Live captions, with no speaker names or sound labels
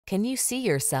Can you see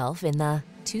yourself in the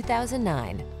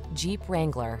 2009 Jeep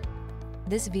Wrangler?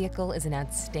 This vehicle is an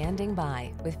outstanding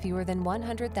buy with fewer than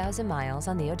 100,000 miles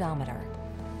on the odometer.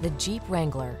 The Jeep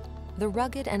Wrangler, the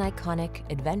rugged and iconic,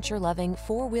 adventure-loving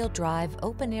four-wheel drive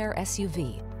open-air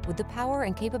SUV with the power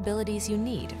and capabilities you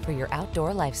need for your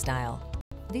outdoor lifestyle.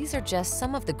 These are just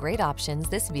some of the great options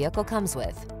this vehicle comes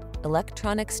with: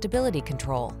 electronic stability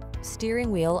control,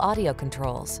 steering wheel audio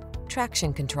controls,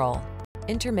 traction control,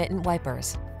 intermittent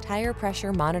wipers, tire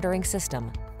pressure monitoring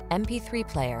system, MP3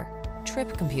 player,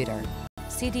 trip computer,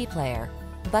 CD player,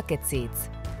 bucket seats,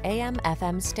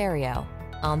 AM/FM stereo.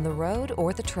 On the road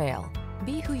or the trail,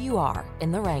 be who you are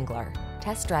in the Wrangler.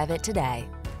 Test drive it today.